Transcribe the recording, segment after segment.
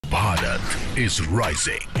Bharat is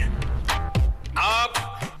rising. अब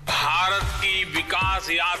भारत की विकास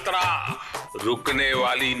यात्रा रुकने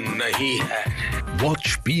वाली नहीं है.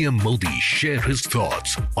 Watch PM Modi share his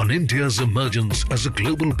thoughts on India's emergence as a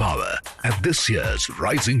global power at this year's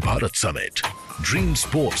Rising Bharat Summit. Dream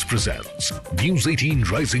Sports presents News18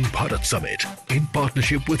 Rising Bharat Summit in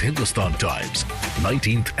partnership with Hindustan Times,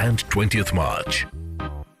 19th and 20th March.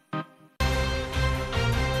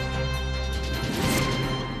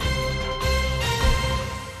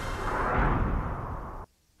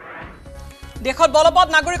 দেশত বলৱৎ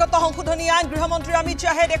নাগৰিকত্ব সংশোধনী আইন গৃহমন্ত্ৰী অমিত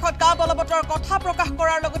শ্বাহে দেশত কা বলৱৎৰ কথা প্ৰকাশ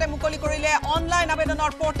কৰাৰ লগতে মুকলি কৰিলে অনলাইন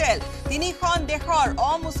আবেদনৰ পৰ্টেল তিনিখন দেশৰ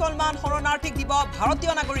অমুছলমান শৰণাৰ্থীক দিব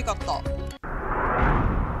ভাৰতীয় নাগৰিকত্ব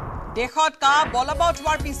দেশত কা বলৱৎ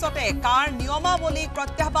হোৱাৰ পিছতে কাৰ নিয়মাৱলী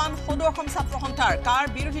প্ৰত্যাহ্বান সদৌ অসম ছাত্ৰ সন্থাৰ কাৰ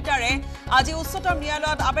বিৰোধিতাৰে আজি উচ্চতম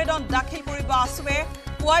ন্যায়ালয়ত আবেদন দাখিল কৰিব আছুৱে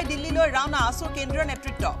পুৱাই দিল্লীলৈ ৰাওনা আছুৰ কেন্দ্ৰীয়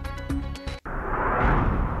নেতৃত্ব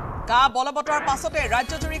কা বলৱৎৰ পাছতে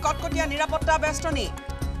ৰাজ্যজুৰি কটকটীয়া নিৰাপত্তা বেষ্টনী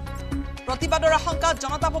প্ৰতিবাদৰ আশংকাত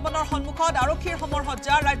জনতা ভৱনৰ সন্মুখত আৰক্ষীৰ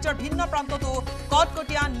সমৰসজ্জা ৰাজ্যৰ ভিন্ন প্ৰান্ততো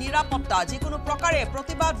কটকটীয়া নিৰাপত্তা যিকোনো প্ৰকাৰে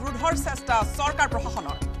প্ৰতিবাদ ৰোধৰ চেষ্টা চৰকাৰ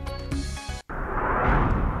প্ৰশাসনৰ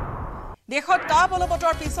দেশত কা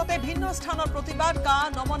বলৱৎৰ পিছতে ভিন্ন স্থানত প্ৰতিবাদ কা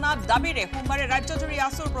নমনাত দাবীৰে সোমবাৰে ৰাজ্যজুৰি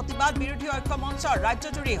আছুৰ প্ৰতিবাদ বিৰোধী ঐক্য মঞ্চৰ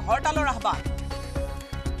ৰাজ্যজুৰি হৰতালৰ আহ্বান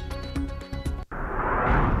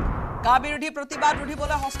কা বিৰোধী প্ৰতিবাদ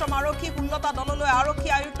ৰুধিবলৈ হস্তম আৰক্ষী 16টা দললৈ আৰক্ষী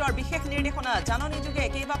আয়ুক্তৰ বিশেষ নিৰ্দেশনা জাননী যোগে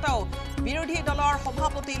কেইবাটাও বিৰোধী দলৰ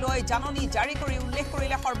সভাপতিলৈ জাননী জাৰি কৰি উল্লেখ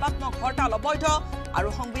কৰিলে সৰ্বাত্মক হৰতাল অবৈধ আৰু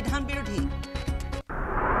সংবিধান বিৰোধী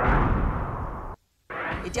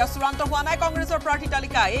এতিয়া চূড়ান্ত হোৱা নাই কংগ্ৰেছৰ প্ৰাৰ্থী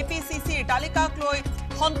তালিকা এপিচিচিৰ তালিকাক লৈ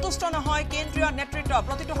সন্তুষ্ট নহয় কেন্দ্ৰীয় নেতৃত্ব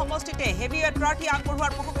প্ৰতিটো সমষ্টিতে হেভিৱেট প্ৰাৰ্থী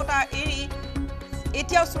আগবঢ়োৱাৰ প্ৰসংগতা এৰি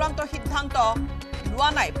এতিয়াও চূড়ান্ত সিদ্ধান্ত লোৱা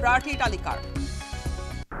নাই প্ৰাৰ্থীৰ তালিকাৰ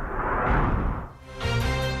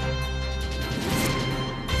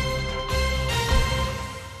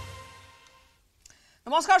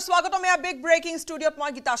নমস্কাৰ স্বাগতম এয়া বিগ ব্ৰেকিং ষ্টুডিঅত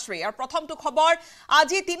মই গীতাশ্ৰী আৰু প্ৰথমটো খবৰ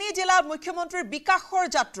আজি তিনি জিলাৰ মুখ্যমন্ত্ৰীৰ বিকাশৰ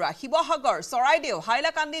যাত্ৰা শিৱসাগৰ চৰাইদেউ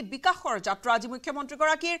হাইলাকান্দিত বিকাশৰ যাত্ৰা আজি মুখ্যমন্ত্ৰী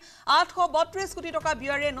গৰাকীৰ 832 কোটি টকা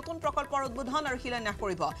ব্যয়েৰে নতুন প্ৰকল্পৰ উদ্বোধন আৰু শিলান্যাস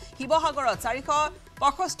কৰিব শিৱসাগৰত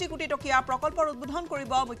 465 কোটি টকীয়া প্ৰকল্পৰ উদ্বোধন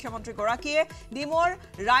কৰিব মুখ্যমন্ত্ৰী গৰাকীয়ে ডিমৰ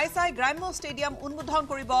ৰাইচাই গ্ৰাম্য ষ্টেডিয়াম উদ্বোধন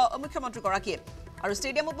কৰিব মুখ্যমন্ত্ৰী গৰাকীয়ে আৰু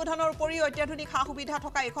ষ্টেডিয়াম উদ্বোধনৰ উপৰিও অত্যাধুনিক সা-সুবিধা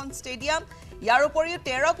থকা এখন ষ্টেডিয়াম ইয়াৰ উপৰিও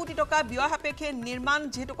 13 কোটি টকা ব্যয় সাপেক্ষে নিৰ্মাণ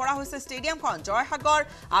যেটো কৰা হৈছে ষ্টেডিয়ামখন জয়সাগৰ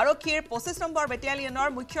আৰক্ষীৰ 25 নম্বৰ বেটেলিয়নৰ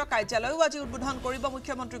মুখ্য কাৰ্যালয়ও আজি উদ্বোধন কৰিব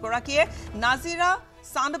মুখ্যমন্ত্ৰী গৰাকীয়ে নাজিৰা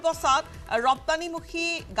চান্দবসাত ৰপ্তানিমুখী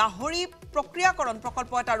গাহৰি প্ৰক্ৰিয়াকৰণ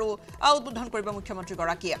প্ৰকল্প এটাৰো উদ্বোধন কৰিব মুখ্যমন্ত্ৰী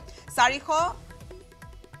গৰাকীয়ে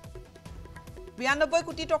 492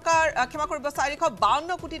 কোটি টকাৰ ক্ষমা কৰিব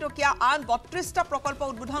 452 কোটি টকীয়া আন 32টা প্ৰকল্প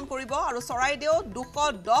উদ্বোধন কৰিব আৰু চৰাইদেউ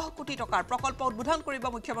 210 কোটি টকাৰ প্ৰকল্প উদ্বোধন কৰিব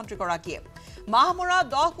মুখ্যমন্ত্ৰী গৰাকীয়ে মাহমৰা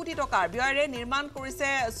 10 কোটি টকাৰ ব্যয়েৰে নিৰ্মাণ কৰিছে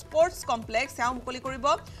স্পৰ্টছ কমপ্লেক্স হেও মুকলি কৰিব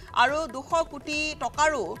আৰু 200 কোটি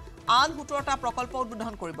টকাৰো আন 17টা প্ৰকল্প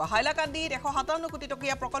উদ্বোধন কৰিব হাইলাকান্দিত 157 কোটি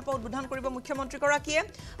টকীয়া প্ৰকল্প উদ্বোধন কৰিব মুখ্যমন্ত্ৰী গৰাকীয়ে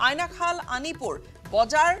আইনাখাল আনিপুৰ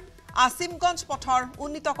বজাৰ আসিমগঞ্জ পথৰ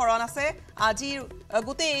উন্নীতকৰণ আছে আজি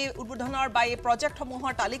গোটেই উদ্বোধনৰ বাই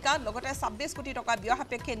প্ৰজেক্টসমূহৰ তালিকা লগতে 26 কোটি টকা ব্যয়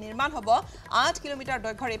সাপেক্ষে নিৰ্মাণ হ'ব 8 কিলোমিটাৰ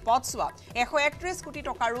দৈৰ্ঘ্যৰ এই পথছোৱা 131 কোটি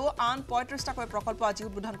টকাৰো আন 35টাকৈ প্ৰকল্প আজি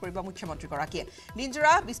উদ্বোধন কৰিব মুখ্যমন্ত্ৰী গৰাকীয়ে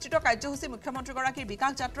দিনজোৰা বিস্তৃত কাৰ্যসূচী মুখ্যমন্ত্ৰী গৰাকীৰ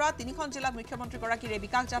বিকাশ যাত্ৰা তিনিখন জিলাত মুখ্যমন্ত্ৰী গৰাকীৰ এই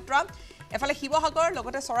বিকাশ যাত্ৰা এফালে শিৱসাগৰ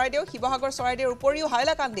লগতে শিৱসাগৰ চৰাইদেউৰ উপৰিও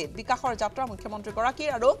হাইলাকান্দিত বিকাশৰ যাত্ৰা মুখ্যমন্ত্ৰী গৰাকীৰ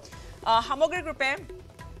আৰু সামগ্ৰিক ৰূপে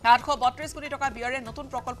 832 কোটি টকা ব্যয়েৰে নতুন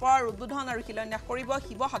প্ৰকল্পৰ উদ্বোধন আৰু শিলান্যাস কৰিব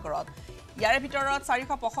শিৱসাগৰত ইয়াৰ ভিতৰত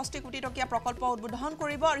 465 কোটি টকীয়া প্ৰকল্প উদ্বোধন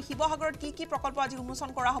কৰিব আৰু শিৱসাগৰত কি প্ৰকল্প আজি উন্মোচন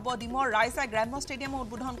কৰা হ'ব ডিমৰ ৰাইচাই গ্ৰাম্য ষ্টেডিয়াম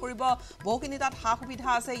উদ্বোধন কৰিব বহুখিনি তাত সা-সুবিধা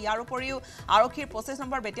আছে ইয়াৰ উপৰিও আৰক্ষীৰ 25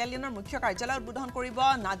 নম্বৰ বেটেলিয়নৰ মুখ্য কাৰ্যালয় উদ্বোধন কৰিব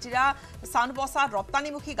নাজিৰা চান্দবসাত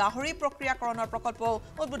ৰপ্তানিমুখী গাহৰি প্ৰক্ৰিয়াকৰণৰ প্ৰকল্প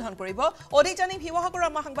উদ্বোধন কৰিব অধিক জানি শিৱসাগৰৰ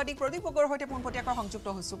আমাৰ সাংবাদিক প্ৰদীপ গগৈৰ সৈতে পোনপটীয়াকৈ সংযুক্ত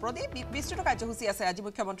হৈছো প্ৰদীপ বিস্তৃত কাৰ্যসূচী আছে আজি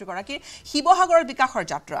মুখ্যমন্ত্ৰী গৰাকীৰ শিৱসাগৰৰ বিকাশৰ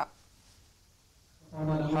যাত্ৰা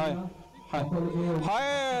হয়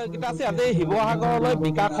গীতাশ্ৰী আজি শিৱসাগৰলৈ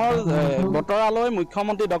বিকাশৰ বতৰালৈ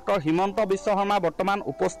মুখ্যমন্ত্ৰী ডক্টৰ হিমন্ত বিশ্ব শৰ্মা বৰ্তমান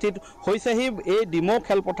উপস্থিত হৈছেহি এই ডিমৌ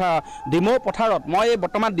পথাৰত মই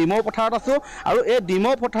বৰ্তমান ডিমৌ পথাৰত আছোঁ আৰু এই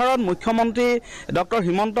ডিমৌ পথাৰত মুখ্যমন্ত্ৰী ডক্টৰ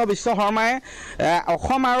হিমন্ত বিশ্ব শৰ্মাই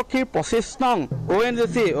অসম আৰক্ষীৰ 25 নং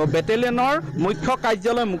ONGC বেটেলিয়নৰ মুখ্য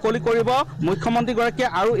কাৰ্যালয় মুকলি কৰিব মুখ্যমন্ত্ৰীগৰাকীয়ে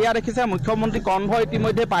আৰু এয়া দেখিছে মুখ্যমন্ত্ৰী কনভয়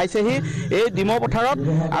ইতিমধ্যে পাইছেহি এই ডিমৌ পথাৰত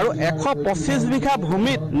আৰু 125 বিঘা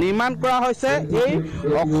ভূমিত নিৰ্মাণ কৰা হৈছে এই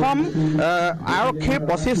অসম আৰক্ষীৰ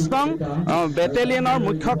 25 নং বেটেলিয়নৰ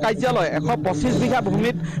মুখ্য কাৰ্যালয় 125 বিঘা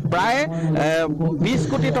ভূমিত প্ৰায়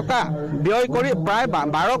 20 কোটি টকা ব্যয় কৰি প্ৰায়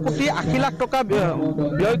 12 কোটি 80 লাখ টকা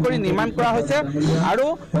ব্যয় কৰি নিৰ্মাণ কৰা হৈছে আৰু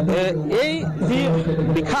এই যি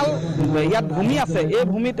বিশাল ইয়াত ভূমি আছে এই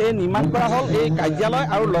ভূমিত এই নিৰ্মাণ কৰা হ'ল এই কাৰ্যালয়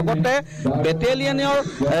আৰু লগতে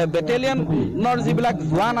বেটেলিয়নৰ যিবিলাক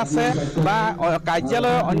জোৱান আছে বা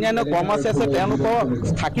কাৰ্যালয়ৰ অন্যান্য কৰ্মচাৰী আছে তেওঁলোকৰ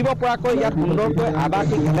থাকিব পৰাকৈ ইয়াত সুন্দৰকৈ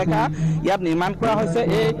আৱাসিক এলেকা ইয়াত নিৰ্মাণ কৰা হৈছে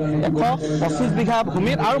এই 125 বিঘা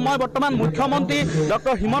ভূমিত আৰু মই বৰ্তমান মুখ্যমন্ত্ৰী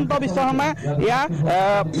ডক্টৰ হিমন্ত বিশ্ব শৰ্মা ইয়াৰ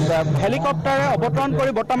হেলিকপ্টাৰে অৱতৰণ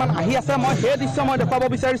কৰি বৰ্তমান আহি আছে মই সেই দৃশ্য মই দেখুৱাব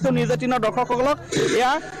বিচাৰিছোঁ নিউজ 18 দৰ্শকসকলক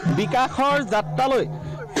ইয়াৰ বিকাশৰ যাত্ৰালৈ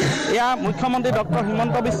ইয়াৰ মুখ্যমন্ত্ৰী ডক্টৰ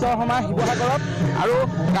হিমন্ত বিশ্ব শৰ্মা শিৱসাগৰত আৰু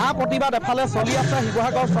কা প্ৰতিবাদ এফালে চলি আছে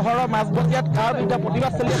শিৱসাগৰ চহৰৰ মাজমজিয়াত কাৰ বিৰুদ্ধে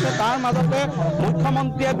প্ৰতিবাদ চলি আছে তাৰ মাজতে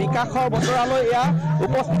মুখ্যমন্ত্ৰীয়ে বিকাশৰ বতৰালৈ ইয়াত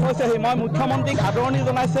উপস্থিত হৈছেহি মই মুখ্যমন্ত্ৰীক আদৰণি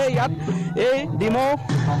জনাইছে ইয়াত এই ডিমৌ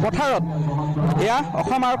পথাৰত এয়া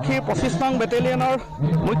অসম আৰক্ষীৰ 25 নং বেটেলিয়নৰ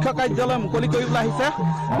মুখ্য কাৰ্যালয় মুকলি কৰিবলৈ আহিছে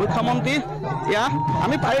মুখ্যমন্ত্ৰী এয়া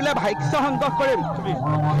আমি পাৰিলে ভাষ্য সংগ্ৰহ কৰিম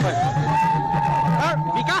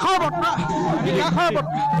বিকাশৰ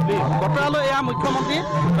বতৰালৈ এয়া মুখ্যমন্ত্ৰী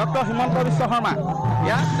ডক্টৰ হিমন্ত বিশ্ব শৰ্মা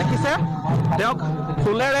এয়া দেখিছে তেওঁক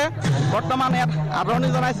ফুলেৰে বৰ্তমান ইয়াত আদৰণি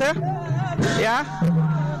জনাইছে এয়া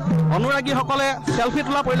অনুৰাগীসকলে সেলফি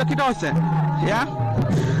তোলা পৰিলক্ষিত হৈছে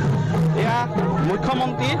এয়া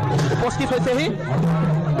মুখ্যমন্ত্ৰী উপস্থিত হৈছেহি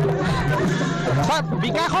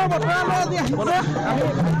বিকাশৰ বতৰালৈ আজি আহিছে আমি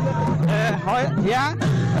হয় এয়া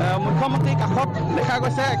মুখ্যমন্ত্ৰীৰ কাষত দেখা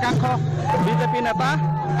গৈছে একাংশ বিজেপি নেতা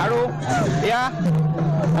আৰু এয়া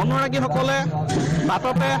অনুৰাগীসকলে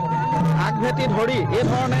বাটতে আগভেটি ধৰি এই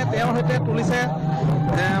ধৰণে তেওঁৰ সৈতে তুলিছে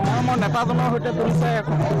মৰমৰ নেতাজনৰ সৈতে তুলিছে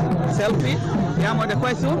সেলফি এয়া মই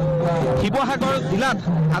দেখুৱাইছোঁ শিৱসাগৰ জিলাত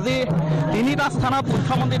আজি 3টা স্থানত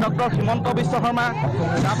মুখ্যমন্ত্ৰী ডক্টৰ হিমন্ত বিশ্ব শৰ্মা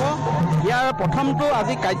যাব ইয়াৰ প্ৰথমটো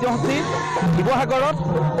আজি কাৰ্যসূচী শিৱসাগৰত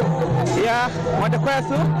এয়া মই দেখুৱাই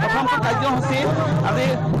আছোঁ প্ৰথমটো কাৰ্যসূচী আজি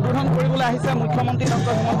উদ্বোধন কৰিবলৈ আহিছে মুখ্যমন্ত্ৰী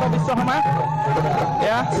ডক্টৰ হিমন্ত বিশ্ব শৰ্মা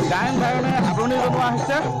এয়া গায়ন বায়নে আদৰণি জনোৱা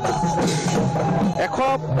হৈছে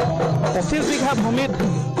 125 বিঘা ভূমিত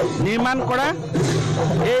নিৰ্মাণ কৰা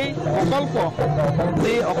এই প্ৰকল্প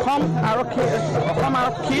যি অসম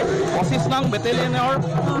আৰক্ষী 25 নং বেটেলিয়নৰ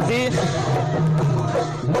যি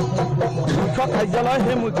মুখ্য কাৰ্যালয়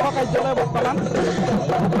সেই মুখ্য কাৰ্যালয় বৰ্তমান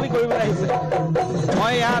মুকলি কৰিবলৈ আহিছে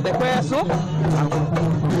মই এয়া দেখুৱাই আছোঁ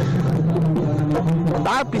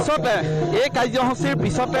তাৰ পিছতে এই কাৰ্যসূচীৰ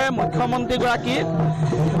পিছতে মুখ্যমন্ত্ৰীগৰাকী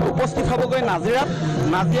উপস্থিত হ'বগৈ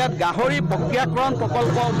নাজিৰাত গাহৰি প্ৰক্ৰিয়াকৰণ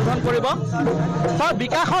প্ৰকল্প উদ্বোধন কৰিব তাৰ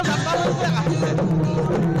বিকাশৰ যাত্ৰালৈকে আহিছে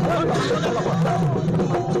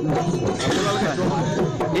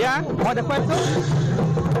এয়া মই দেখুৱাইছোঁ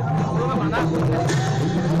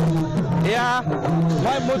এয়া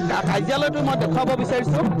মই মোৰ কাৰ্যালয়টো মই দেখুৱাব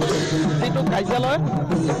বিচাৰিছোঁ যিটো কাৰ্যালয়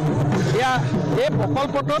এয়া এই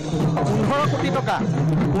প্ৰকল্পটোত 15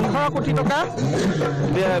 কোটি টকা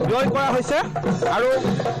ব্যয় কৰা হৈছে আৰু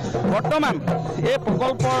বৰ্তমান এই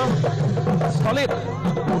প্ৰকল্পৰ স্থলীত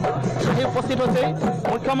আহি উপস্থিত হৈছে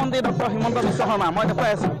মুখ্যমন্ত্ৰী ডক্টৰ হিমন্ত বিশ্ব শৰ্মা মই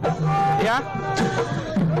দেখুৱাই আছোঁ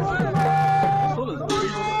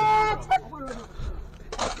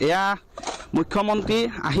এয়া মুখ্যমন্ত্ৰী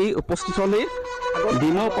আহি উপস্থিত হ'লেই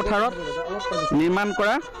ডিমৌ পথাৰত নিৰ্মাণ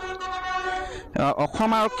কৰা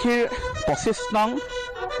অসম আৰক্ষীৰ 25 নং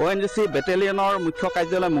ONGC বেটেলিয়নৰ মুখ্য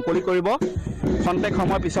কাৰ্যালয় মুকলি কৰিব খন্তেক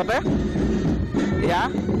সময়ৰ পিছতে এয়া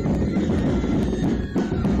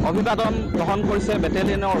অভিবাদন গ্ৰহণ কৰিছে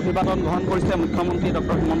বেটেলিয়নৰ অভিবাদন গ্ৰহণ কৰিছে মুখ্যমন্ত্ৰী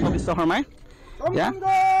ডক্টৰ হিমন্ত বিশ্ব শৰ্মাই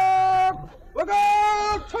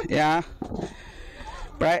এয়া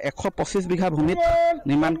প্ৰায় 125 বিঘা ভূমিত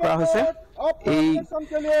নিৰ্মাণ কৰা হৈছে এই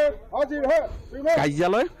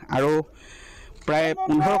কাৰ্যালয় আৰু প্ৰায়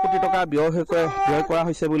 15 কোটি টকা ব্যয় কৰা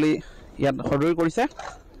হৈছে বুলি ইয়াত সদৰি কৰিছে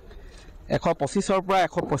 125ৰ পৰা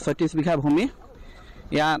 135 বিঘা ভূমি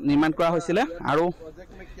ইয়াত নিৰ্মাণ কৰা হৈছিলে আৰু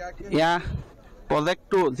ইয়া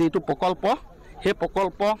প্ৰজেক্টটো যিটো প্ৰকল্প সেই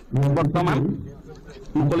প্ৰকল্প বৰ্তমান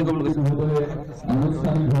মুকলি কৰিবলৈ গৈছে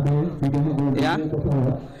এয়া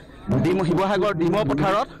শিৱসাগৰ ডিমৌ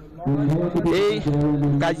পথাৰত এই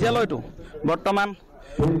কাৰ্যালয়টো বৰ্তমান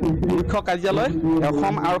মুখ্য কাৰ্যালয়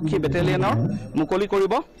অসম আৰক্ষী বেটেলিয়নৰ মুকলি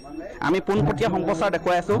কৰিব আমি পোনপটীয়া সম্প্ৰচাৰ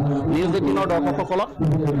দেখুৱাই আছোঁ নিউজ 18 দৰ্শকসকলক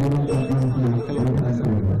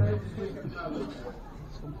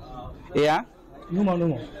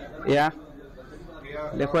এয়া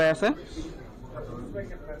দেখুৱাই আছে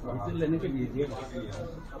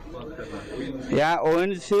এয়া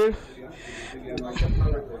ONGCৰ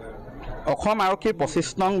অসম আৰক্ষীৰ 25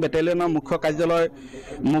 নং বেটেলিয়নৰ মুখ্য কাৰ্যালয়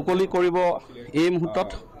মুকলি কৰিব এই মুহূৰ্তত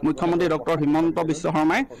মুখ্যমন্ত্ৰী ডক্টৰ হিমন্ত বিশ্ব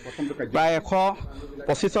শৰ্মাই প্ৰায়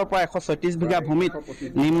 125 পৰা 136 বিঘা ভূমিত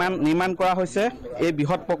নিৰ্মাণ কৰা হৈছে এই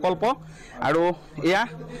বৃহৎ প্ৰকল্প আৰু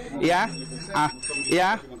এয়া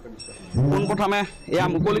পোনপ্ৰথমে এয়া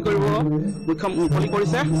মুকলি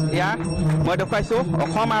কৰিছে এয়া মই দেখুৱাইছো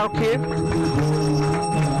অসম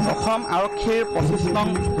আৰক্ষীৰ 25 নং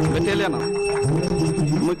বেটেলিয়নৰ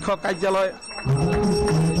মুখ্য কাৰ্যালয়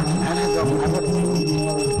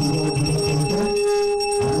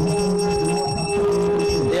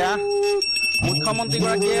এয়া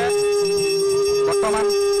মুখ্যমন্ত্ৰীগৰাকীয়ে বৰ্তমান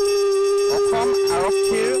অসম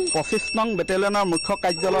আৰক্ষীৰ 25 নং বেটেলিয়নৰ মুখ্য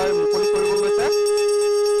কাৰ্যালয় মুকলি কৰিব গৈছে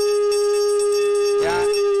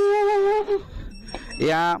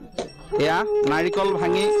এয়া নাৰিকল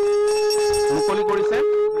ভাঙি মুকলি কৰিছে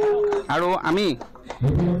আৰু আমি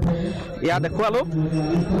এয়া দেখুৱালো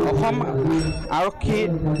অসম আৰক্ষী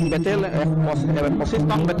 25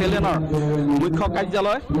 নং বেটেলিয়নৰ মুখ্য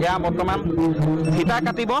কাৰ্যালয় এয়া বৰ্তমান ফিটা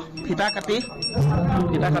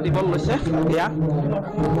কাটিব লৈছে এয়া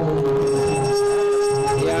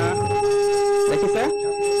দেখিছে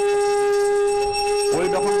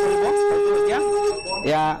পৰিদৰ্শন কৰিব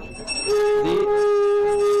এয়া যি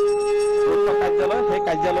মুখ্য কাৰ্যালয় সেই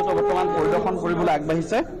কাৰ্যালয়টো বৰ্তমান পৰিদৰ্শন কৰিবলৈ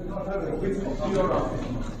আগবাঢ়িছে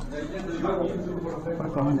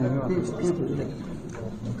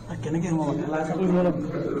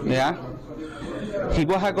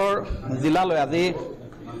শিৱসাগৰ জিলালৈ আজি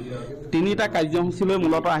 3টা কাৰ্যসূচীলৈ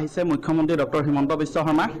মূলত আহিছে মুখ্যমন্ত্ৰী ডক্টৰ হিমন্ত বিশ্ব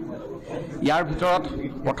শৰ্মা ইয়াৰ ভিতৰত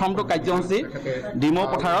প্ৰথমটো কাৰ্যসূচী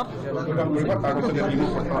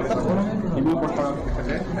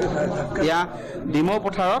ডিমৌ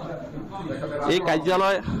পথাৰত এই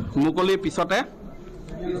কাৰ্যালয় মুকলিৰ পিছতে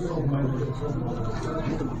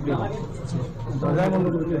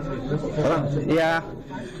এয়া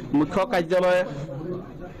মুখ্য কাৰ্যালয়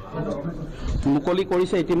মুকলি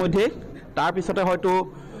কৰিছে ইতিমধ্যে তাৰ পিছতে হয়তো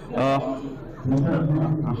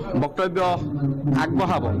বক্তব্য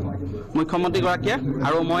আগবঢ়াব মুখ্যমন্ত্ৰীগৰাকীয়ে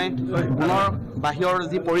আৰু মই পুনৰ বাহিৰৰ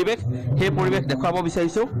যি পৰিৱেশ সেই পৰিৱেশ দেখুৱাব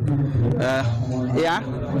বিচাৰিছোঁ এয়া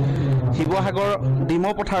শিৱসাগৰ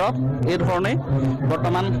ডিমৌ পথাৰত এই ধৰণে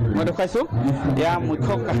বৰ্তমান মই দেখুৱাইছোঁ এয়া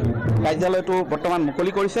মুখ্য কাৰ্যালয়টো বৰ্তমান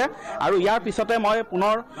মুকলি কৰিছে আৰু ইয়াৰ পিছতে মই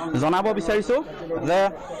পুনৰ জনাব বিচাৰিছোঁ যে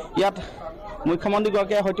ইয়াত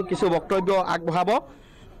মুখ্যমন্ত্ৰীগৰাকীয়ে হয়তো কিছু বক্তব্য আগবঢ়াব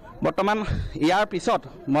বৰ্তমান ইয়াৰ পিছত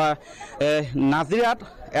নাজিৰাত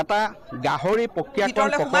এটা গাহৰি প্ৰক্ৰিয়াকৰণ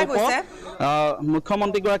প্ৰকল্প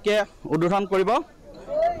মুখ্যমন্ত্ৰীগৰাকীয়ে উদ্বোধন কৰিব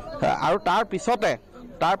আৰু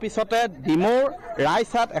তাৰ পিছতে ডিমৌৰ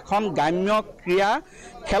ৰাইচাত এখন গ্ৰাম্য ক্ৰীড়া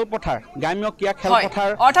খেলপথাৰ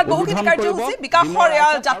অৰ্থাৎ বহুখিনি কাৰ্যসূচী বিকাশৰ এয়া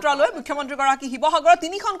যাত্ৰালৈ মুখ্যমন্ত্ৰীগৰাকী শিৱসাগৰৰ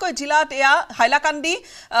 3খনকৈ জিলাত এয়া হাইলাকান্দি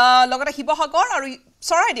লগতে শিৱসাগৰ আৰু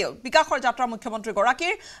চৰাইদেউ বিকাশৰ যাত্ৰা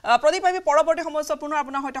মুখ্যমন্ত্ৰীগৰাকীৰ প্ৰদীপ আমি পৰৱৰ্তী সময়ত পুনৰ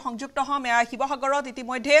আপোনাৰ সৈতে সংযুক্ত হ'ম এয়া শিৱসাগৰত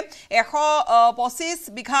ইতিমধ্যে 125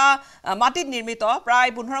 বিঘা মাটিত নিৰ্মিত প্ৰায়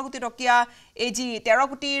 15 কোটি টকীয়া এই যি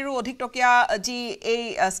 13 কোটিৰো অধিক টকীয়া যি এই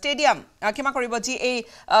ষ্টেডিয়াম ক্ষমা কৰিব যি এই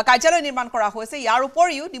কাৰ্যালয় নিৰ্মাণ কৰা হৈছে ইয়াৰ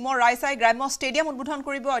উপৰিও ডিমৌৰ ৰাইচাই গ্ৰাম্য ষ্টেডিয়াম উদ্বোধন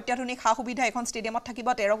কৰিব অত্যাধুনিক সা সুবিধা এখন ষ্টেডিয়ামত থাকিব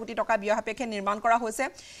 13 কোটি টকা ব্যয় সাপেক্ষে নিৰ্মাণ কৰা হৈছে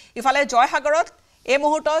ইফালে জয়সাগৰত এই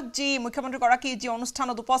মুহূৰ্তত যি মুখ্যমন্ত্ৰীগৰাকী যি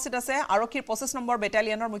অনুষ্ঠানত উপস্থিত আছে আৰক্ষীৰ 25 নম্বৰ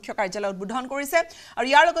বেটালিয়নৰ মুখ্য কাৰ্যালয় উদ্বোধন কৰিছে আৰু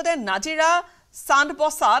ইয়াৰ লগতে নাজিৰা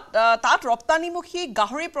চান্দবসাত তাত ৰপ্তানিমুখী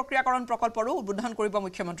গাহৰি প্ৰক্ৰিয়াকৰণ প্ৰকল্পৰো উদ্বোধন কৰিব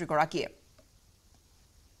মুখ্যমন্ত্ৰীগৰাকীয়ে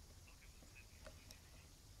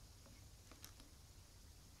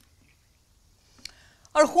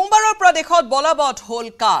আৰু সোমবাৰৰ পৰা দেশত বলৱৎ হ'ল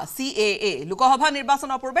CAA লোকসভা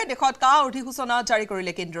নিৰ্বাচনৰ পূৰ্বে দেশত অধিসূচনা জাৰি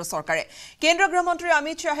কৰিলে কেন্দ্ৰীয় চৰকাৰে কেন্দ্ৰীয় গৃহমন্ত্ৰী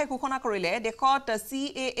অমিত শ্বাহে ঘোষণা কৰিলে দেশত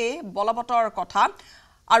CAA বলৱৎৰ কথা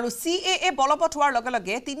আৰু CAA বলৱৎ হোৱাৰ লগে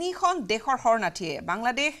লগে তিনিখন দেশৰ শৰণাৰ্থীয়ে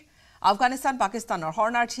বাংলাদেশ আফগানিস্তান পাকিস্তানৰ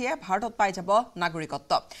শৰণাৰ্থীয়ে ভাৰতত পাই যাব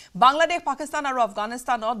নাগৰিকত্ব বাংলাদেশ পাকিস্তান আৰু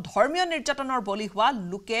আফগানিস্তানত ধৰ্মীয় নিৰ্যাতনৰ বলি হোৱা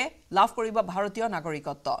লোকে লাভ কৰিব ভাৰতীয়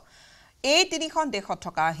নাগৰিকত্ব এই তিনিখন দেশত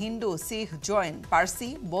থকা হিন্দু শিখ জৈন পাৰ্চী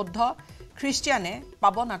বৌদ্ধ খ্ৰীষ্টিয়ানে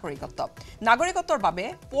পাব নাগৰিকত্বৰ বাবে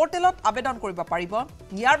পোৰ্টেলত আবেদন কৰিব পাৰিব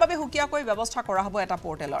ইয়াৰ বাবে হুকিয়াকৈ ব্যৱস্থা কৰা হ'ব এটা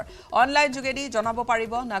পোৰ্টেলৰ অনলাইন যোগেদি জনাব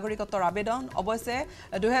পাৰিব নাগৰিকত্বৰ আবেদন অৱশ্যে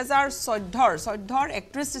 2014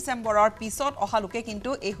 31 ডিসেম্বৰৰ পিছত অহা লোকে কিন্তু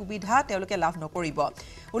এই সুবিধা তেওঁলোকে লাভ নকৰিব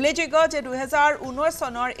উল্লেখযোগ্য যে 2019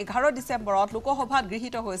 চনৰ 11 ডিসেম্বৰত লোকসভাত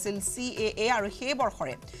গৃহীত হৈছিল CAA আৰু সেই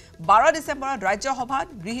বৰ্ষৰে 12 ডিসেম্বৰত ৰাজ্যসভাত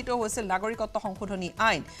গৃহীত হৈছিল নাগৰিকত্ব সংশোধনী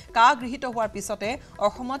আইন গৃহীত হোৱাৰ পিছতে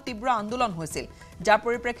অসমত তীব্ৰ আন্দোলন আন্দোলন হৈছিল যাৰ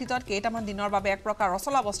পৰিপ্ৰেক্ষিতত কেইটামান দিনৰ বাবে এক প্ৰকাৰ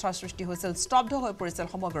অচলাৱস্থাৰ সৃষ্টি হৈছিল স্তব্ধ হৈ পৰিছিল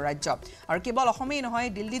সমগ্ৰ ৰাজ্য আৰু কেৱল অসমেই নহয়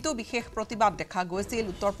দিল্লীতো বিশেষ প্ৰতিবাদ দেখা গৈছিল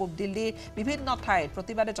উত্তৰ পূব দিল্লীৰ বিভিন্ন ঠাইত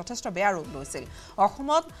প্ৰতিবাদে যথেষ্ট বেয়া ৰূপ লৈছিল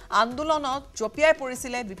অসমত আন্দোলনত জপিয়াই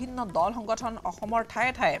পৰিছিল বিভিন্ন দল সংগঠন অসমৰ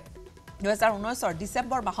ঠায়ে ঠায়ে 2019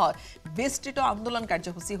 ডিসেম্বৰ মাহত বিস্তৃত আন্দোলন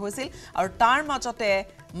কাৰ্যসূচী হৈছিল আৰু তাৰ মাজতে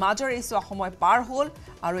মাজৰ এই সময় পাৰ হ'ল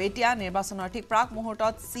আৰু এতিয়া নিৰ্বাচনৰ ঠিক প্ৰাক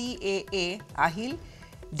মুহূৰ্তত CAA আহিল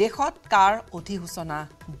দেশত কাৰ অধিসূচনা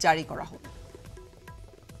জাৰি কৰা হ'ল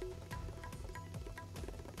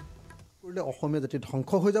অসমীয়া জাতি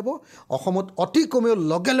ধ্বংস হৈ যাব অসমত অতি কমেও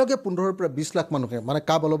লগে লগে 15 পৰা 20 লাখ মানুহে মানে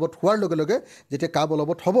কা বলবৎ হোৱাৰ লগে লগে যেতিয়া কা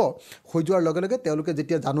বলবৎ হ'ব হৈ যোৱাৰ লগে লগে তেওঁলোকে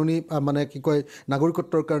যেতিয়া জাননী মানে কি কয়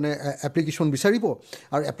নাগৰিকত্বৰ কাৰণে এপ্লিকেশন বিচাৰিব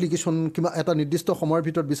আৰু এপ্লিকেশন কিবা এটা নিৰ্দিষ্ট সময়ৰ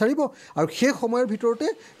ভিতৰত বিচাৰিব আৰু সেই সময়ৰ ভিতৰতে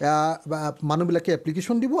মানুহবিলাকে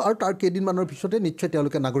এপ্লিকেশন দিব আৰু তাৰ কেইদিনমানৰ পিছতে নিশ্চয়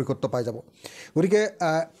তেওঁলোকে নাগৰিকত্ব পাই যাব গতিকে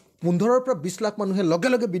 15 পৰা 20 লাখ মানুহে লগে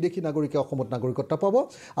লগে বিদেশী নাগৰিকে অসমত নাগৰিকত্ব পাব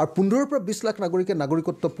আৰু 15 পৰা 20 লাখ নাগৰিকে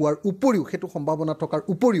নাগৰিকত্ব পোৱাৰ উপৰিও হেতু সম্ভাৱনা থকাৰ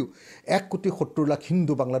উপৰিও 1,70 লাখ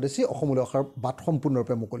হিন্দু বাংলাদেশী অসমলৈ অহাৰ বাট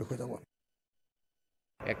সম্পূৰ্ণৰূপে মুকলি হৈ যাব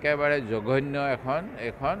একেবাৰে জঘন্য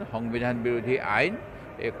এখন সংবিধান বিৰোধী আইন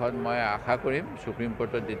এখন মই আশা কৰিম সুপ্ৰিম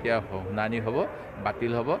কোৰ্টত যেতিয়া শুনানি হ'ব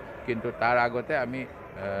বাতিল হ'ব কিন্তু তাৰ আগতে আমি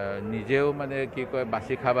নিজেও মানে কি কয়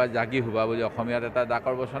বাছি খাবা জাগি হুবা বুলি অসমীয়াত এটা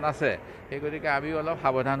ডাকৰ বচন আছে সেই গতিকে আমি অলপ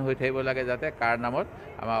সাৱধান হৈ থাকিব লাগে যাতে কাৰ নামত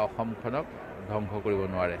আমাৰ অসমখনক ধ্বংস কৰিব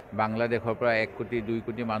নোৱাৰে বাংলাদেশৰ পৰা 1 কোটি 2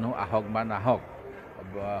 কোটি মানুহ আহক বা নাহক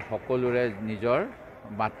সকলোৰে নিজৰ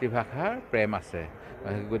মাতৃভাষাৰ প্ৰেম আছে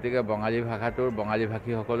গতিকে বঙালী ভাষাটোৰ বঙালী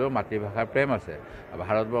ভাষীসকলৰ মাতৃভাষাৰ প্ৰেম আছে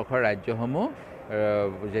ভাৰতবৰ্ষৰ ৰাজ্যসমূহ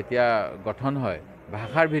যেতিয়া গঠন হয়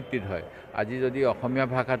ভাষাৰ ভিত্তিত হয় আজি যদি অসমীয়া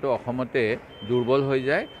ভাষাটো অসমতে দুৰ্বল হৈ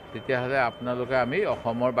যায় তেতিয়াহ'লে আপোনালোকে আমি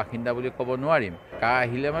অসমৰ বাসিন্দা বুলি ক'ব নোৱাৰিম কা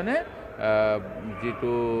আহিলে মানে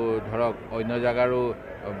যেটো ধৰক অন্য জাগাৰো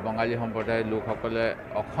বঙালী সম্প্ৰদায়ৰ লোকসকলে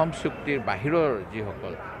অসম চুক্তিৰ বাহিৰৰ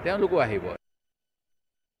যিসকল তেওঁলোকো আহিব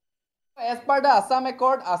As per the Assam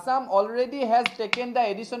Accord, Assam already has taken the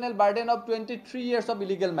additional burden of 23 years of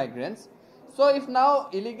illegal migrants. So if now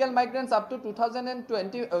illegal migrants up to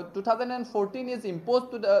 2014 is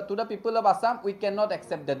imposed to the people of Assam, we cannot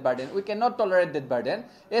accept that burden. We cannot tolerate that burden.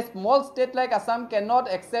 A small state like Assam cannot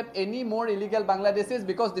accept any more illegal Bangladeshis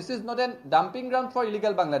because this is not a dumping ground for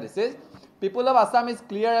illegal Bangladeshis. People of Assam is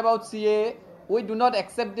clear about CAA. We do not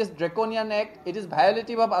accept this draconian act. It is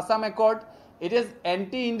violative of Assam Accord. It is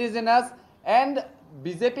anti-indigenous and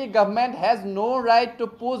BJP government has no right to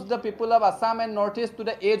push the people of Assam and Northeast to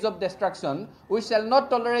the edge of destruction. We shall not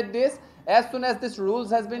tolerate this. As soon as this rules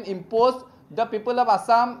has been imposed, the people of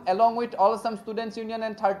Assam along with all Assam Students Union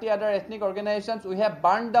and 30 other ethnic organizations, we have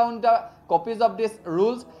burned down the copies of these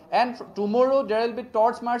rules and tomorrow there will be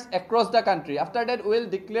torch march across the country. After that we will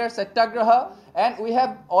declare Satyagraha and we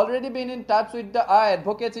have already been in touch with the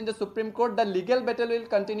advocates in the Supreme Court. The legal battle will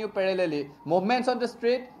continue parallelly. Movements on the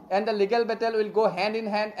street and the legal battle will go hand in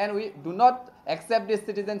hand and we do not accept this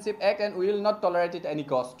Citizenship Act and we will not tolerate it at any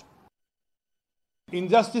cost.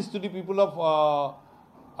 Injustice to the people of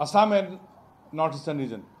Assam and Northeastern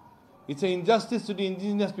region. It's an injustice to the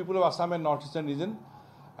indigenous people of Assam and Northeastern region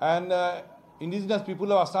and indigenous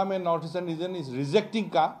people of Assam and Northeastern region is rejecting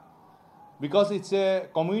CAA because it's a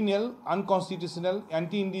communal, unconstitutional,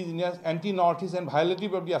 anti-indigenous, anti-Northeast and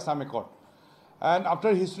violative of the Assam Accord. And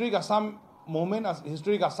after historic Assam movement,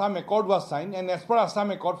 historic Assam Accord was signed and as per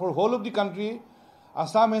Assam Accord for whole of the country,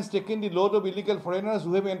 Assam has taken the load of illegal foreigners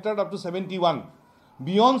who have entered up to 71.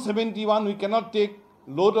 Beyond 71, we cannot take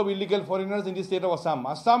load of illegal foreigners in the state of Assam.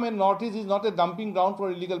 Assam and Northeast is not a dumping ground for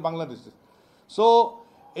illegal Bangladeshis. So,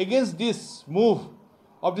 against this move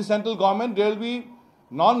of the central government, there will be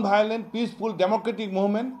non-violent, peaceful, democratic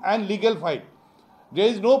movement and legal fight. There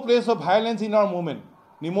is no place of violence in our movement.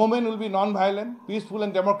 The movement will be non-violent, peaceful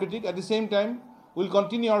and democratic. At the same time, we will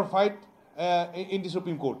continue our fight in the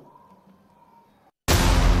Supreme Court.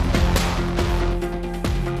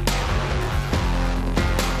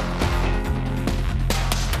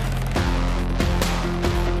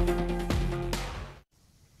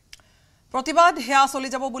 প্ৰতিবাদ হেয়া চলি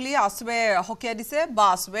যাব বুলি আসবে হকিয়া দিছে বা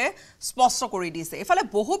আসবে স্পষ্ট কৰি দিছে এফালে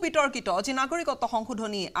বহু বিতৰ্কিত যে নাগৰিকত্ব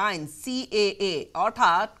সংশোধনী আইন CAA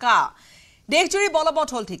অৰ্থাৎ কা দেশজুৰি বলৱৎ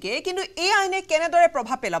হ'ল ঠিকে কিন্তু এই আইনে কেনেদৰে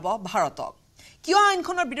প্ৰভাৱ পেলাব ভাৰতক কিয়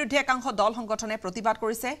আইনখনৰ বিৰুদ্ধে একাংশ দল সংগঠনে প্ৰতিবাদ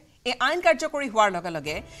কৰিছে এই আইন কাৰ্যকৰী হোৱাৰ লগে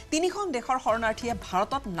লগে তিনিখন দেশৰ শৰণাৰ্থীয়ে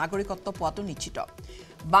ভাৰতত নাগৰিকত্ব পোৱাটো নিশ্চিত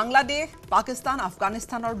বাংলাদেশ পাকিস্তান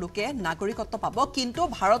আফগানিস্তানৰ লোকে নাগৰিকত্ব পাব কিন্তু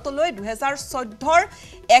ভাৰতলৈ 2014ৰ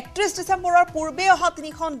 31 ডিসেম্বৰৰ পূৰ্বে অহা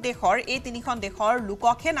তিনিখন দেশৰ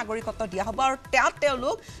লোককহে নাগৰিকত্ব দিয়া হ'ব আৰু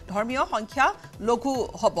তেওঁলোক ধৰ্মীয় সংখ্যা লঘু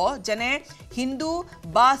হ'ব যেনে হিন্দু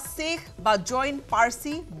বা শিখ বা জৈন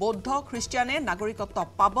পাৰ্চী বৌদ্ধ খ্ৰীষ্টিয়ানে নাগৰিকত্ব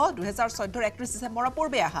পাব 2014ৰ 31 ডিসেম্বৰৰ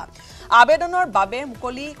পূৰ্বে অহা আবেদনৰ বাবে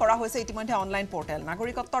মুকলি কৰা হৈছে ইতিমধ্যে অনলাইন পোৰ্টেল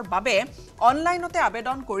নাগৰিকত্বৰ বাবে অনলাইনতে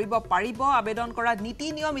আবেদন কৰিব পাৰিব আবেদন কৰা নীতি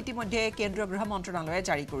নিয়ম ইতিমধ্যে কেন্দ্ৰীয় গৃহ মন্ত্ৰালয়ে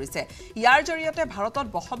জাৰি কৰিছে ইয়াৰ জৰিয়তে ভাৰতত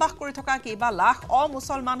বসবাস কৰি থকা কেইবা লাখ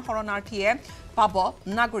অমুছলমান শৰণাৰ্থীয়ে পাব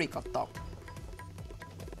নাগৰিকত্ব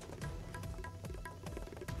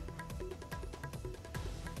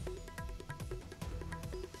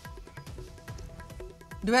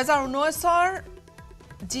 2019ৰ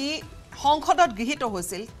যি সংসদত গৃহীত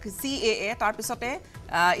হৈছিল CAA তাৰ পিছতে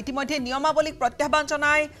ইতিমধ্যে নিয়মাৱলীক প্ৰত্যাহ্বান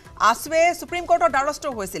জনাই আসৱে সুপ্ৰিম কোৰ্টৰ দ্বাৰস্থ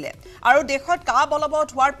হৈছিল আৰু দেশত কা বলৱৎ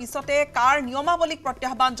হোৱাৰ পিছতে কাৰ নিয়মাৱলীক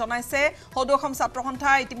প্ৰত্যাহ্বান জনাইছে সদৌ অসম ছাত্ৰ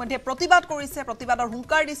সন্থাই ইতিমধ্যে প্ৰতিবাদ কৰিছে প্ৰতিবাদৰ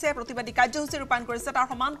হুংকাৰ দিছে প্ৰতিবাদী কাৰ্যসূচী ৰূপায়ণ কৰিছে তাৰ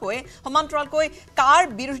সমান্তৰালকৈ কাৰ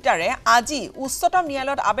বিৰোধিতাৰে আজি উচ্চতম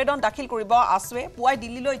ন্যায়ালয়ত আবেদন দাখিল কৰিব আসৱে পুৱাই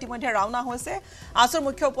দিল্লীলৈ ইতিমধ্যে ৰাওনা হৈছে আসুৰ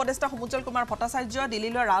মুখ্য উপদেষ্টা সমুজ্জ্বল কুমাৰ ভট্টাচাৰ্য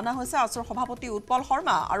দিল্লীলৈ ৰাওনা হৈছে আসুৰ সভাপতি উৎপল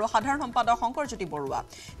শৰ্মা আৰু সাধাৰণ সম্পাদক শংকৰজ্যোতি বৰুৱা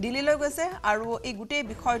দিল্লীলৈ গৈছে আৰু এই গোটেই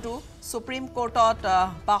বিষয়টো সুপ্ৰিম কোৰ্টত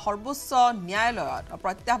বা সৰ্বোচ্চ ন্যায়ালয়ত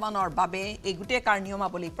প্ৰত্যাহ্বানৰ বাবে এই গোটেই কাৰ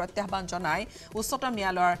নিয়মাৱলীক প্ৰত্যাহ্বান জনাই উচ্চতম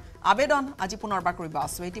ন্যায়ালয়ৰ আবেদন আজি পুনৰবাৰ কৰিব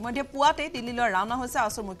আছে ইতিমধ্যে পুৱাতে দিল্লীলৈ ৰাওনা হৈছে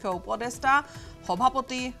আসুৰ মুখ্য উপদেষ্টা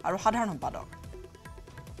সভাপতি আৰু সাধাৰণ সম্পাদক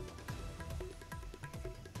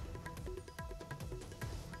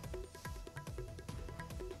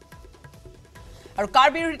আৰু কাৰ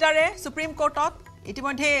বিৰোধিতাৰে সুপ্ৰিম কোৰ্টত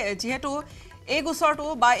ইতিমধ্যে যেহেতু এই গোচৰটো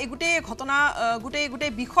বা এই গোটেই ঘটনা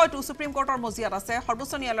গোটেই বিষয়টো সুপ্ৰিম কোৰ্টৰ মজিয়াত আছে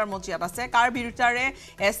সৰ্বোচ্চ ন্যায়ালয়ৰ মজিয়াত আছে কাৰ বিৰোধিতাৰে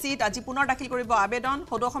এসিত আজি পুনৰ দাখিল কৰিব আবেদন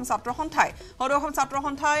সদৌ অসম ছাত্ৰ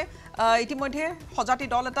সন্থাই ইতিমধ্যে সজাতি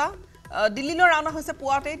দল এটা দিল্লীলৈ ৰাওনা হৈছে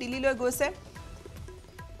পুৱাতে দিল্লীলৈ গৈছে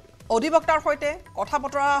অধিবক্তাৰ সৈতে কথা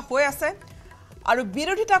বতৰা হৈ আছে আৰু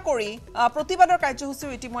বিৰোধিতা কৰি প্ৰতিবাদৰ কাৰ্যসূচী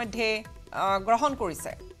ইতিমধ্যে গ্ৰহণ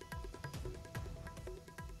কৰিছে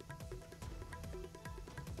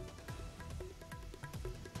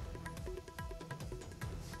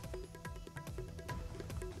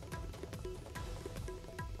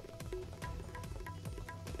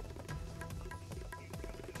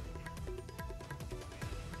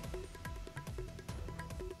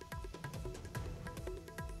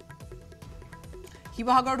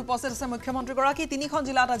শিৱসাগৰত উপস্থিত আছে মুখ্যমন্ত্ৰীগৰাকী তিনিখন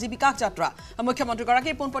জিলাত আজি বিকাশ যাত্ৰা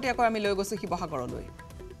মুখ্যমন্ত্ৰীগৰাকীৰ পোনপটীয়াকৈ আমি লৈ গৈছো শিৱসাগৰলৈ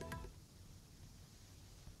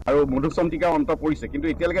আৰু মধুসম টিকা অন্ত পৰিছে কিন্তু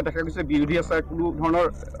এতিয়ালৈকে দেখা গৈছে বিৰোধী আছে কোনো ধৰণৰ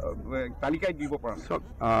তালিকাই দিব পৰা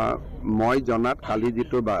মই জনাত কালি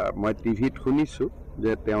যিটো মই টিভিত শুনিছো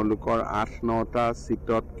যে তেওঁলোকৰ 8-9টা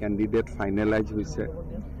সিটত কেণ্ডিডেট ফাইনেলাইজ হৈছে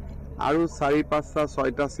আৰু 4-5টা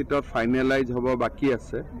 6টা সিটত ফাইনেলাইজ হ'ব বাকি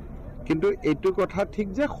আছে কিন্তু এইটো কথা ঠিক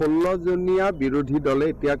যে 16 জনীয়া বিৰোধী দলে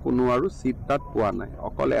এতিয়া কোনো আৰু সিট তাত পোৱা নাই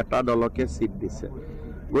অকল এটা দলকে সিট দিছে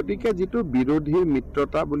গতিকে যিটো বিৰোধীৰ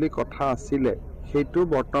মিত্ৰতা বুলি কথা আছিলে সেইটো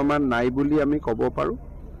বৰ্তমান নাই বুলি আমি ক'ব পাৰো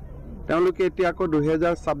তেওঁলোকে এতিয়া আকৌ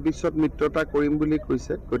 2026ত মিত্ৰতা কৰিম বুলি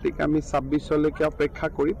কৈছে গতিকে আমি 26লৈকে অপেক্ষা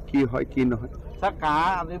কৰিম কি হয় কি নহয় স্যাৰ কা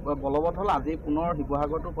আজি বলৱৎ হল আজি পুনৰ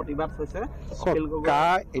শিৱসাগৰটো প্ৰতিবাদ হৈছে কা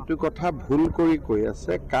এইটো কথা ভুল কৰি কৈ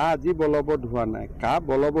আছে কা আজি বলৱৎ হোৱা নাই কা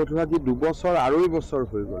বলৱৎ হোৱা আজি 2 বছৰ 2.5 বছৰ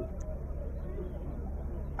হৈ গ'ল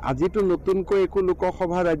আজিতো নতুনকৈ একো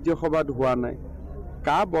লোকসভা ৰাজ্যসভাত হোৱা নাই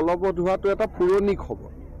কা বলৱৎ হোৱাটো এটা পুৰণি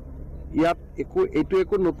খবৰ ইয়াত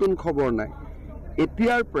একো নতুন খবৰ নাই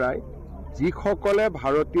এতিয়াৰ প্ৰায় যিসকলে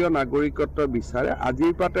ভাৰতীয় নাগৰিকত্ব বিচাৰে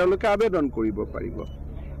আজিৰ পৰা তেওঁলোকে আবেদন কৰিব পাৰিব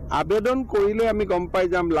আবেদন কৰিলে আমি গম পাই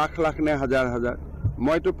যাম লাখ লাখ নে হাজাৰ হাজাৰ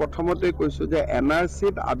মইতো প্ৰথমতে কৈছো যে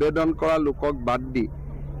এনআৰসিত আবেদন কৰা লোকক বাদ দি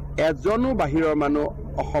এজনো বাহিৰৰ মানুহ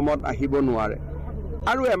অসমত আহিব নোৱাৰে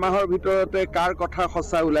আৰু এমাহৰ ভিতৰতে কাৰ কথা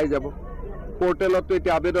সঁচা ওলাই যাব পোৰ্টেলতো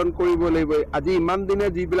এতিয়া আবেদন কৰিব লাগিব আজি ইমান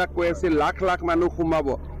দিনে যিবিলাক কৈ আছিল লাখ লাখ মানুহ সোমাব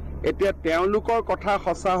এতিয়া তেওঁলোকৰ কথা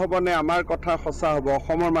সঁচা হ'ব নে আমাৰ কথা সঁচা হ'ব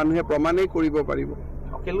অসমৰ মানুহে প্ৰমাণেই কৰিব পাৰিব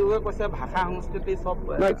অকেলুৱে কৈছে ভাষা সংস্কৃতি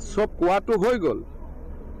সব কোৱাটো হৈ গ'ল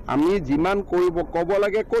আমি যিমান ক'ব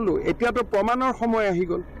লাগে ক'লো এতিয়াতো প্ৰমাণৰ সময় আহি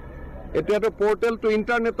গ'ল এতিয়াতো পোৰ্টেলটো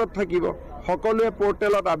ইণ্টাৰনেটত থাকিব সকলোৱে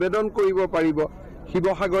পোৰ্টেলত আবেদন কৰিব পাৰিব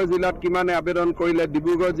শিৱসাগৰ জিলাত কিমানে আবেদন কৰিলে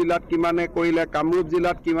ডিব্ৰুগড় জিলাত কিমানে কৰিলে কামৰূপ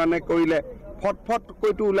জিলাত কিমানে কৰিলে ফটফট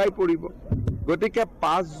কৈতো ওলাই পৰিব গতিকে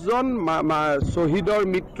 5জন শহীদৰ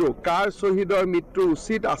মৃত্যু কাৰ শহীদৰ মৃত্যু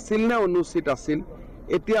উচিত আছিল নে অনুচিত আছিল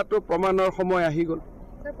এতিয়াতো প্ৰমাণৰ সময় আহি গ'ল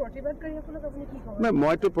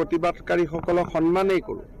মইতো প্ৰতিবাদকাৰীসকলক সন্মানেই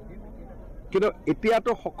কৰোঁ কিন্তু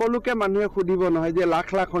এতিয়াতো সকলোকে মানুহে সুধিব নহয় যে লাখ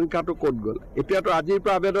লাখ সংখ্যাটো ক'ত গ'ল এতিয়াতো আজিৰ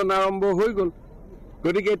পৰা আবেদন আৰম্ভ হৈ গ'ল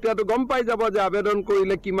গতিকে এতিয়াতো গম পাই যাব যে আবেদন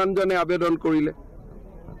কৰিলে কিমানজনে আবেদন কৰিলে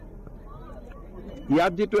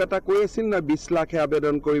ইয়াত যেটো এটা কৈ আছিল না 20 লাখে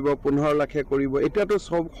আবেদন কৰিব 15 লাখে কৰিব এতিয়াতো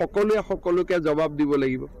সকলোকে জবাব দিব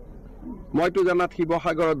লাগিব মইতো জানাত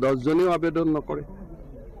শিৱসাগৰত 10 জনেও আবেদন নকৰে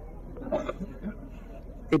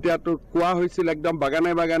এতিয়াতো কোৱা হৈছিল একদম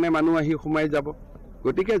বাগানে বাগানে মানুহ আহি সোমাই যাব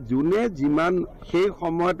গতিকে জুনে যিমান সেই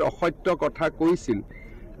সময়ত অসত্য কথা কৈছিল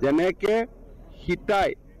যেনেকে হিতাই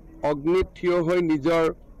অগ্নিত থিয় হৈ নিজৰ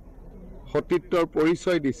সতীত্বৰ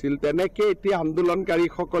পৰিচয় দিছিল তেনেকে এতিয়া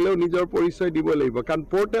আন্দোলনকাৰীসকলেও নিজৰ পৰিচয় দিব লাগিব কাৰণ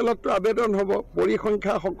পোৰ্টেলতো আবেদন হ'ব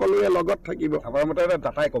পৰিসংখ্যা সকলোৱে লগত থাকিব আমাৰ মতে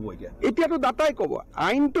ডাটাই ক'ব এতিয়াতো ডাটাই ক'ব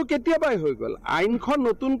আইনটো কেতিয়াবাই হৈ গ'ল আইনখন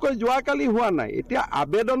নতুনকৈ যোৱাকালি হোৱা নাই এতিয়া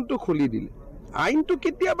আবেদনটো খুলি দিলে আইনটো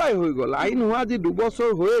কেতিয়াবাই হৈ গ'ল আইন হোৱা আজি 2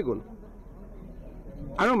 বছৰ হৈয়ে গ'ল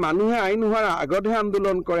আৰু মানুহে আইন হোৱাৰ আগতহে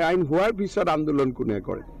আন্দোলন কৰে আইন হোৱাৰ পিছত আন্দোলন কোনে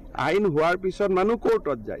কৰে আইন হোৱাৰ পিছত মানুহ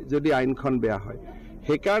কোৰ্টত যায় যদি আইনখন বেয়া হয়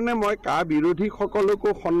সেইকাৰণে মই কা বিৰোধী সকলকো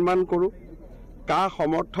সন্মান কৰোঁ কা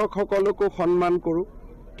সমৰ্থক সকলকো সন্মান কৰোঁ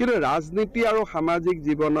কিন্তু ৰাজনীতি আৰু সামাজিক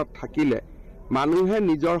জীৱনত থাকিলে মানুহে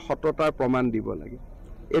নিজৰ সততাৰ প্ৰমাণ দিব লাগে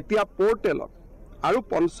এতিয়া পোৰ্টেলত আৰু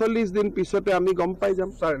 45 দিন পিছতে আমি গম পাই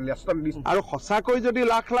যাম স্যাৰ লাষ্টত আৰু সঁচাকৈ যদি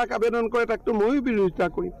লাখ লাখ আবেদন কৰে তাকতো ময়ো বিৰোধিতা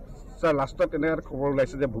কৰিম স্যাৰ লাষ্টত তেনেকৈ খবৰ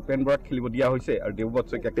ওলাইছে যে ভূপেন বৰাক খেলিব দিয়া হৈছে আৰু দেৱব্ৰত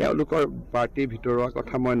শইকীয়াক তেওঁলোকৰ পাৰ্টিৰ ভিতৰুৱা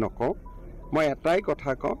কথা মই নকওঁ মই এটাই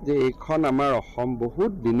কথা কওঁ যে এইখন আমাৰ অসম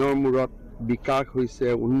বহুত দিনৰ মূৰত বিকাশ হৈছে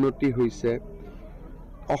উন্নতি হৈছে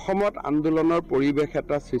অসমত আন্দোলনৰ পৰিৱেশ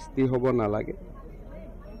এটা সৃষ্টি হ'ব নালাগে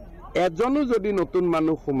এজনো যদি নতুন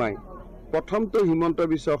মানুহ সোমাই প্ৰথমটো হিমন্ত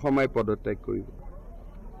বিশ্ব শৰ্মাই পদত্যাগ কৰিব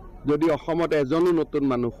যদি অসমত এজনো নতুন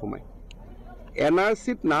মানুহ সোমাই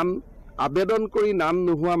এনআৰচিত নাম আবেদন কৰি নাম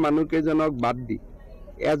নোহোৱা মানুহকেইজনক বাদ দি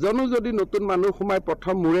এজনো যদি নতুন মানুহ সোমাই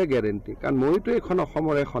প্ৰথম মোৰে গ্যাৰেণ্টি কাৰণ মইতো এখন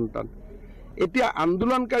অসমৰে সন্তান এতিয়া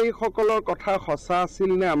আন্দোলনকাৰীসকলৰ কথা সঁচা আছিল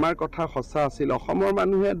নে আমাৰ কথা সঁচা আছিল অসমৰ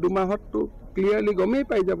মানুহে 2 মাহতটো ক্লিয়াৰলি গমেই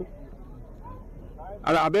পাই যাব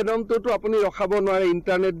আৰু আবেদনটোতো আপুনি ৰখাব নোৱাৰে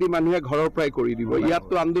ইন্টাৰনেট দি মানুহে ঘৰৰ পৰাই কৰি দিব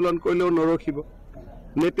ইয়াততো আন্দোলন কৰিলেও নৰখিব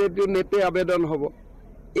নেটে আবেদন হ'ব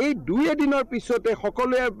এই 2 দিনৰ পিছতে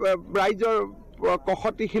সকলোৱে ৰাইজৰ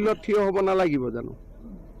কখতিশিলত থিয় হ'ব নালাগিব জানো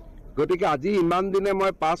গতিকে আজি ইমান দিনে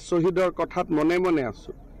মই 5 শ্বহীদৰ কথাত মনে মনে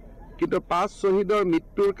আছো কিন্তু 5 শ্বহীদৰ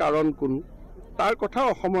মৃত্যুৰ কাৰণ কোন তাৰ কথা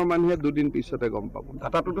অসমৰ মানুহে 2 দিন পিছতে গম পাব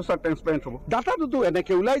ডাটাটোতো স্যাৰ ট্ৰান্সপাৰেন্ট হ'ব ডাটাটোতো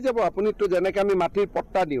এনেকে ওলাই যাব আপুনিতো যেনেকে আমি মাটিৰ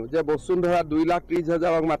পট্টা দিওঁ যে বসুন্ধৰা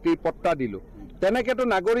 2,30,000ক মাটিৰ পট্টা দিলো তেনেকেতো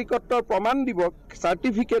নাগৰিকত্বৰ প্ৰমাণ দিব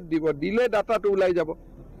সাৰ্টিফিকেট দিব দিলে ডাটাটো ওলাই যাব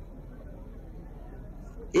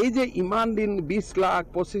এই যে ইমান দিন 20 লাখ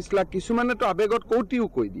 25 লাখ কিছুমানেতো আবেগত কৌটিও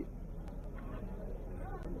কৈ দিয়ে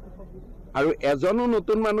আৰু এজনো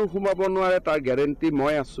নতুন মানুহ সোমাব নোৱাৰে তাৰ গ্যাৰেণ্টি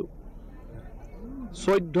মই আছো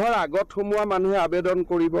 14ৰ আগত সোমোৱা মানুহে আবেদন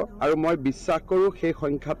কৰিব আৰু মই বিশ্বাস কৰোঁ সেই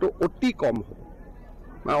সংখ্যাটো অতি কম হ'ব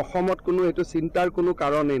মানে অসমত কোনো এটো চিন্তাৰ কোনো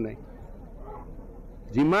কাৰণেই নাই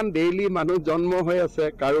যিমান ডেইলি মানুহ জন্ম হৈ আছে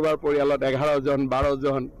কাৰোবাৰ পৰিয়ালত 11 জন 12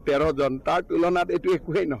 জন 13 জন তাৰ তুলনাত এটো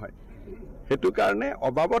একোই নহয় হেতু কাৰণে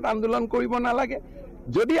অভাৱত আন্দোলন কৰিব নালাগে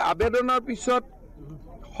যদি আবেদনৰ পিছত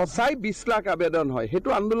হসাই 20 লাখ আবেদন হয় হেতু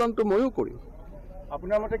আন্দোলনটো ময়ো কৰিম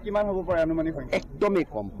আপোনাৰ মতে কিমান হ'ব পাৰে আনুমানিক সংখ্যা একদমেই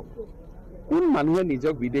কম হ'ব কোন মানুহে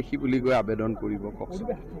নিজক বিদেশী বুলি গৈ আবেদন কৰিব কওকচোন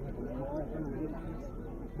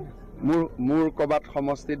মোৰ কবাত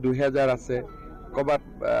সমষ্টি 2000 আছে কবাত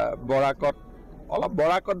বৰাকত অলপ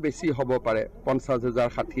বৰাকত বেছি হ'ব পাৰে 50,000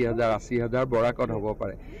 60,000 80,000 বৰাকত হ'ব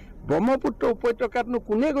পাৰে ব্ৰহ্মপুত্ৰ উপত্যকাতনো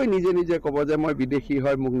কোনে গৈ নিজে নিজে ক'ব যে মই বিদেশী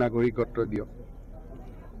হয় মোক নাগৰিকত্ব দিয়ক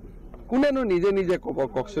কোনেনো নিজে নিজে ক'ব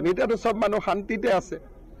কওকচোন এতিয়াতো সব মানুহ শান্তিতে আছে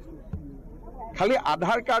খালি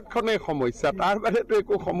আধাৰ কাৰ্ডখনে সমস্যা তাৰ বাদেতো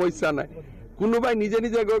একো সমস্যা নাই কোনোবাই নিজে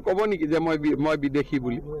নিজে গৈ ক'ব নেকি যে মই বিদেশী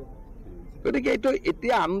বুলি গতিকে এইটো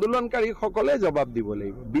এতিয়া আন্দোলনকাৰীসকলে জবাব দিব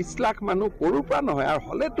লাগিব 20 লাখ মানুহ ক'ৰ পৰা নহয় আৰু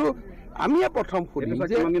হলেতো আমিয়ে প্ৰথম খুলিম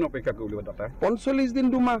যে কিমান দিন অপেক্ষা কৰিব ডাটা 45 দিন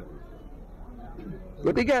 2 মাহ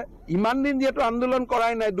গতিকে ইমান দিন যেটো আন্দোলন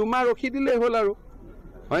কৰাই নাই 2 মাহ ৰখি দিলে হ'ল আৰু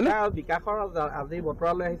হয় না বিকাশৰ আজি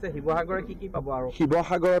বতৰালৈ আহিছে শিৱসাগৰে কি পাব আৰু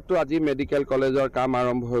শিৱসাগৰতো আজি মেডিকেল কলেজৰ কাম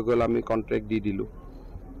আৰম্ভ হৈ গ'ল আমি কন্ট্ৰাক্ট দি দিলো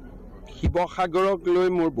শিৱসাগৰক লৈ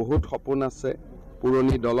মোৰ বহুত সপোন আছে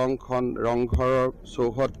পুৰণি দলংখন ৰংঘৰৰ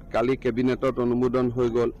চৌহদ কালি কেবিনেটত অনুমোদন হৈ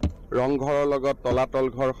গ'ল ৰংঘৰৰ লগত তলাতল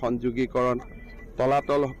ঘৰ সংযোগীকৰণ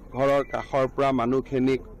তলাতল ঘৰৰ কাষৰ পৰা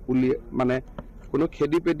মানুহখিনিক মানে কোনো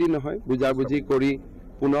খেদিপেদি নহয় বুজাবুজি কৰি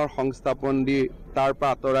পুনৰ সংস্থাপন দি তাৰ পৰা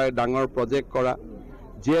আঁতৰাই ডাঙৰ প্ৰজেক্ট কৰা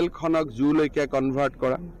জেলখনক জুলৈকে কনভাৰ্ট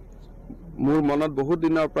কৰা মোৰ মনত বহুত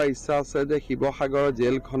দিনৰ পৰা ইচ্ছা আছে যে শিৱসাগৰৰ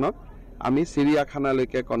জেলখনক আমি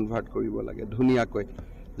চিৰিয়াখানালৈকে কনভাৰ্ট কৰিব লাগে ধুনীয়াকৈ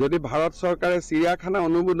যদি ভাৰত চৰকাৰে চিৰিয়াখানা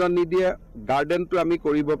অনুমোদন নিদিয়ে গাৰ্ডেনটো আমি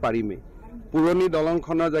কৰিব পাৰিমেই পুৰণি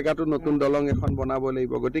দলংখনৰ জেগাটো নতুন দলং এখন বনাব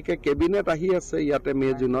লাগিব গতিকে কেবিনেট আহি আছে ইয়াতে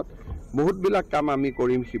মে জুনত বহুতবিলাক কাম আমি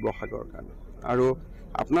কৰিম শিৱসাগৰৰ কাৰণে আৰু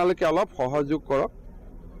আপোনালোকে অলপ সহযোগ কৰক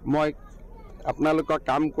মই আপোনালোকৰ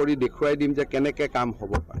কাম কৰি দেখুৱাই দিম যে কেনেকৈ কাম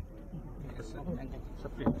হ'ব পাৰে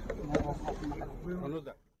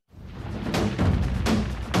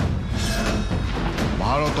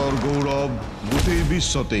ভাৰতৰ গৌৰৱ গোটেই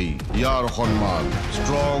বিশ্বতেই ইয়াৰ সন্মান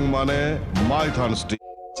ষ্ট্ৰং মানে মাইথান ষ্টিক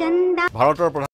ভাৰতৰ